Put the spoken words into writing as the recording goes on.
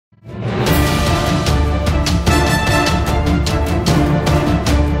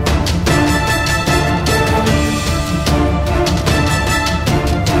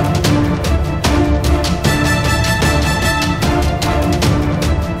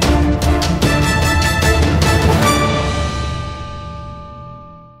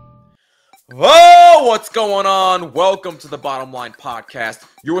What's going on? Welcome to the Bottom Line Podcast,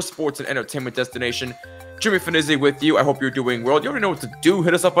 your sports and entertainment destination. Jimmy Finizzi with you. I hope you're doing well. You already know what to do.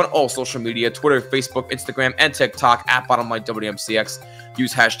 Hit us up on all social media, Twitter, Facebook, Instagram, and TikTok at BottomLineWMCX.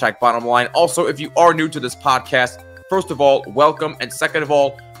 Use hashtag BottomLine. Also, if you are new to this podcast, first of all, welcome. And second of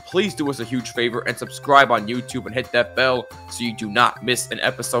all, please do us a huge favor and subscribe on YouTube and hit that bell so you do not miss an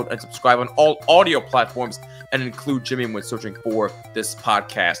episode, and subscribe on all audio platforms and include Jimmy when searching for this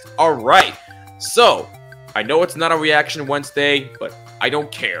podcast. All right. So, I know it's not a Reaction Wednesday, but I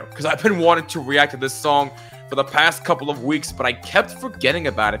don't care because I've been wanting to react to this song for the past couple of weeks, but I kept forgetting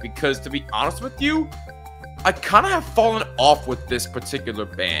about it because, to be honest with you, I kind of have fallen off with this particular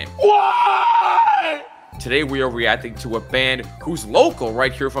band. What? Today we are reacting to a band who's local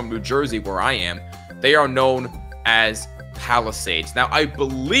right here from New Jersey, where I am. They are known as Palisades. Now, I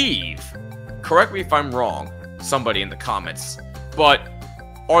believe, correct me if I'm wrong, somebody in the comments, but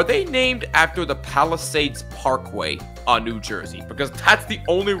are they named after the Palisades Parkway on New Jersey? Because that's the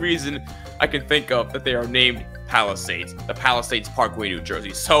only reason I can think of that they are named Palisades, the Palisades Parkway, New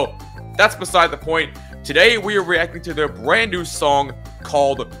Jersey. So that's beside the point. Today we are reacting to their brand new song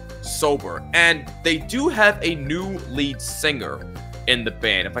called Sober, and they do have a new lead singer in the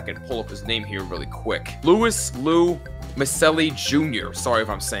band. If I can pull up his name here really quick. Louis Lou Maselli Jr., sorry if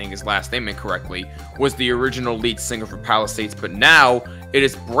I'm saying his last name incorrectly, was the original lead singer for Palisades, but now it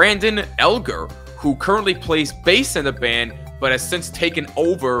is Brandon Elger, who currently plays bass in the band, but has since taken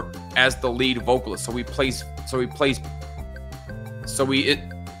over as the lead vocalist. So he's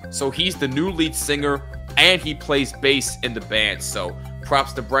the new lead singer and he plays bass in the band. So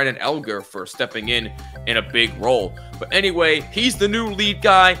props to Brandon Elger for stepping in a big role. But anyway, he's the new lead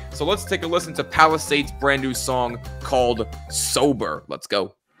guy. So let's take a listen to Palisades' brand new song called Sober. Let's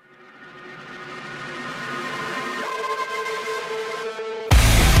go.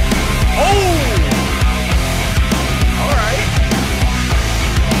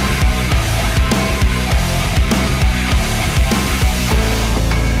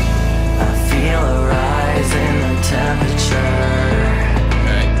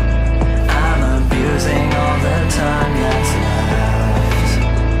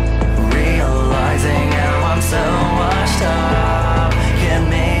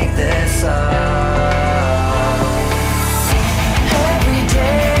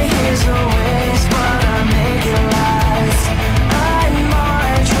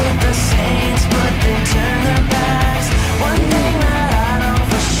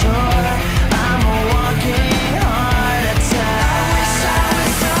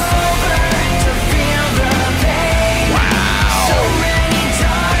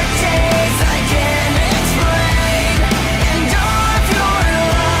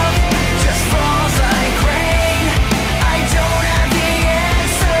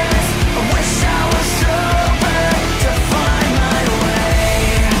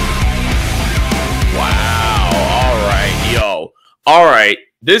 All right,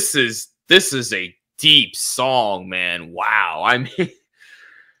 this is a deep song, man. Wow. I mean,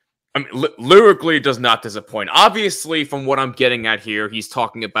 lyrically, it does not disappoint. Obviously, from what I'm getting at here, he's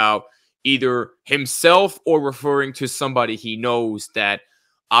talking about either himself or referring to somebody he knows that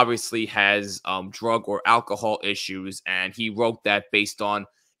obviously has drug or alcohol issues, and he wrote that based on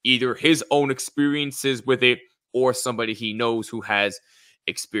either his own experiences with it or somebody he knows who has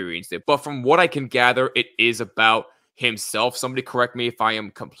experienced it. But from what I can gather, it is about himself. Somebody correct me if I am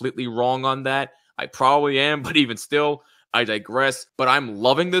completely wrong on that. I probably am, but even still, I digress. But I'm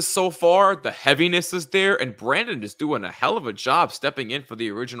loving this so far. The heaviness is there, and Brandon is doing a hell of a job stepping in for the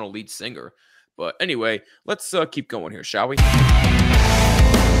original lead singer. But anyway, let's keep going here, shall we? You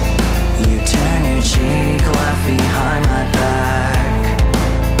turn your cheek, laugh behind my back.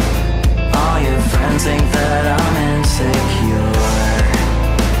 All your friends think that I'm insecure,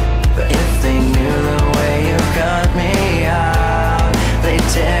 but if they knew the way you cut me out, they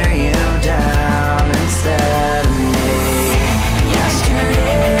tear you down instead of me.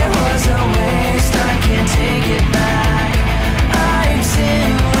 Yesterday was a waste, I can't take it back. I've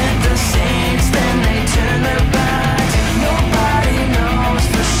sinned with the saints, then they turn their backs. Nobody knows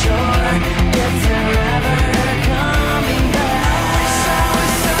for sure if they're ever coming back. I wish I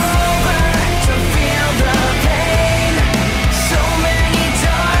was sober to feel the pain.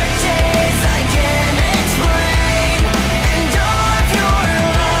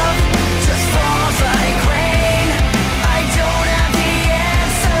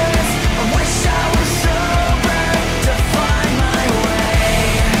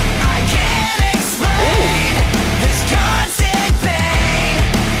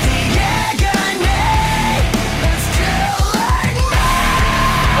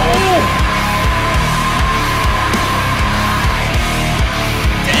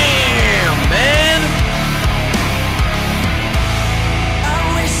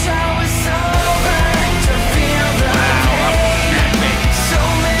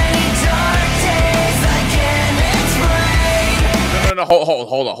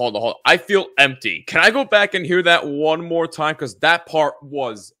 hold on. I feel empty. Can I go back and hear that one more time? Because that part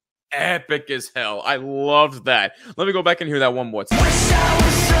was epic as hell. I loved that. Let me go back and hear that one more time. Wish I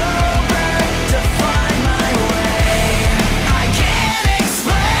was sober to find my way. I can't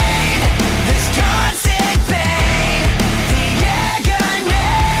explain this constant pain. The agony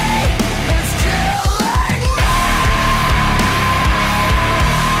is killing me.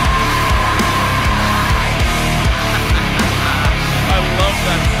 I love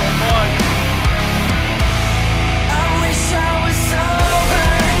that so much. I wish I was sober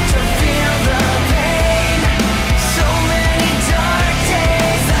to feel the pain. So many dark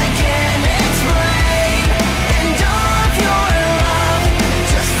days I can't explain. And all of your love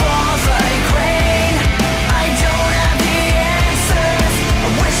just falls like rain. I don't have the answers. I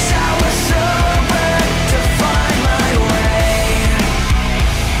wish I was sober to find my way.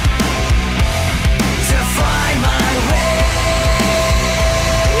 To find my way.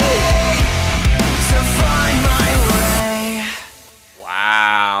 To find my way.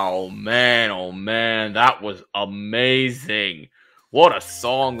 Wow, man, oh man, that was amazing. What a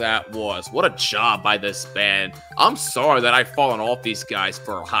song that was. What a job by this band. I'm sorry that I've fallen off these guys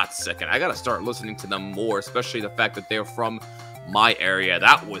for a hot second. I gotta start listening to them more, especially the fact that they're from my area.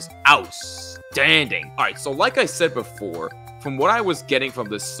 That was outstanding. All right, so like I said before, from what I was getting from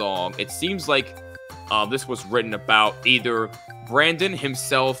this song, it seems like this was written about either Brandon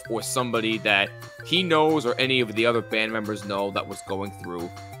himself or somebody that he knows or any of the other band members know that was going through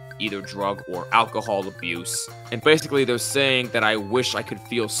either drug or alcohol abuse. And basically they're saying that I wish I could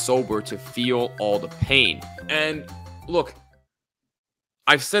feel sober to feel all the pain. And look,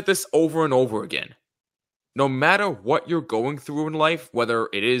 I've said this over and over again. No matter what you're going through in life, whether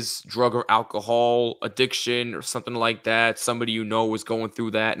it is drug or alcohol addiction or something like that, somebody you know is going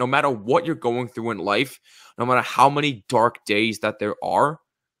through that, no matter what you're going through in life, no matter how many dark days that there are,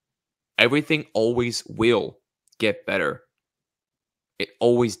 everything always will get better. It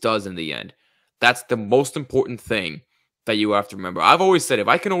always does in the end. That's the most important thing that you have to remember. I've always said, if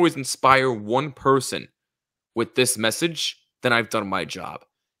I can always inspire one person with this message, then I've done my job.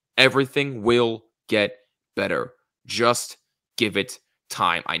 Everything will get better. Just give it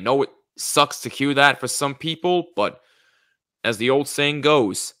time. I know it sucks to hear that for some people, but as the old saying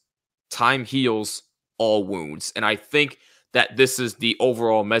goes, time heals all wounds. And I think that this is the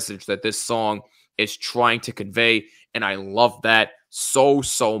overall message that this song is trying to convey, and I love that so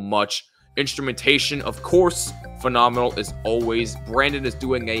much. Instrumentation, of course, phenomenal as always. Brandon is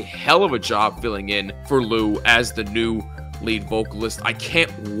doing a hell of a job filling in for Lou as the new lead vocalist. I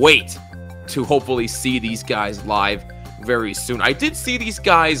can't wait to hopefully see these guys live very soon. I did see these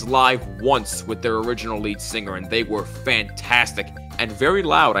guys live once with their original lead singer, and they were fantastic and very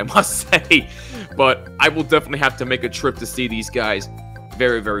loud, I must say. But I will definitely have to make a trip to see these guys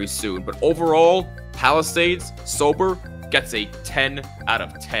very soon. But overall, Palisades, Sober, gets a 10 out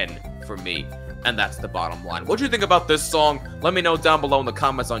of 10 for me. And that's the bottom line. What do you think about this song? Let me know down below in the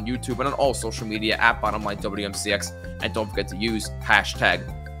comments on YouTube and on all social media at BottomLineWMCX. And don't forget to use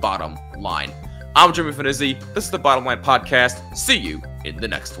 #BottomLine. I'm Jimmy Finizzi. This is the Bottom Line Podcast. See you in the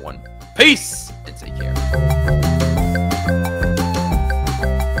next one. Peace and take care.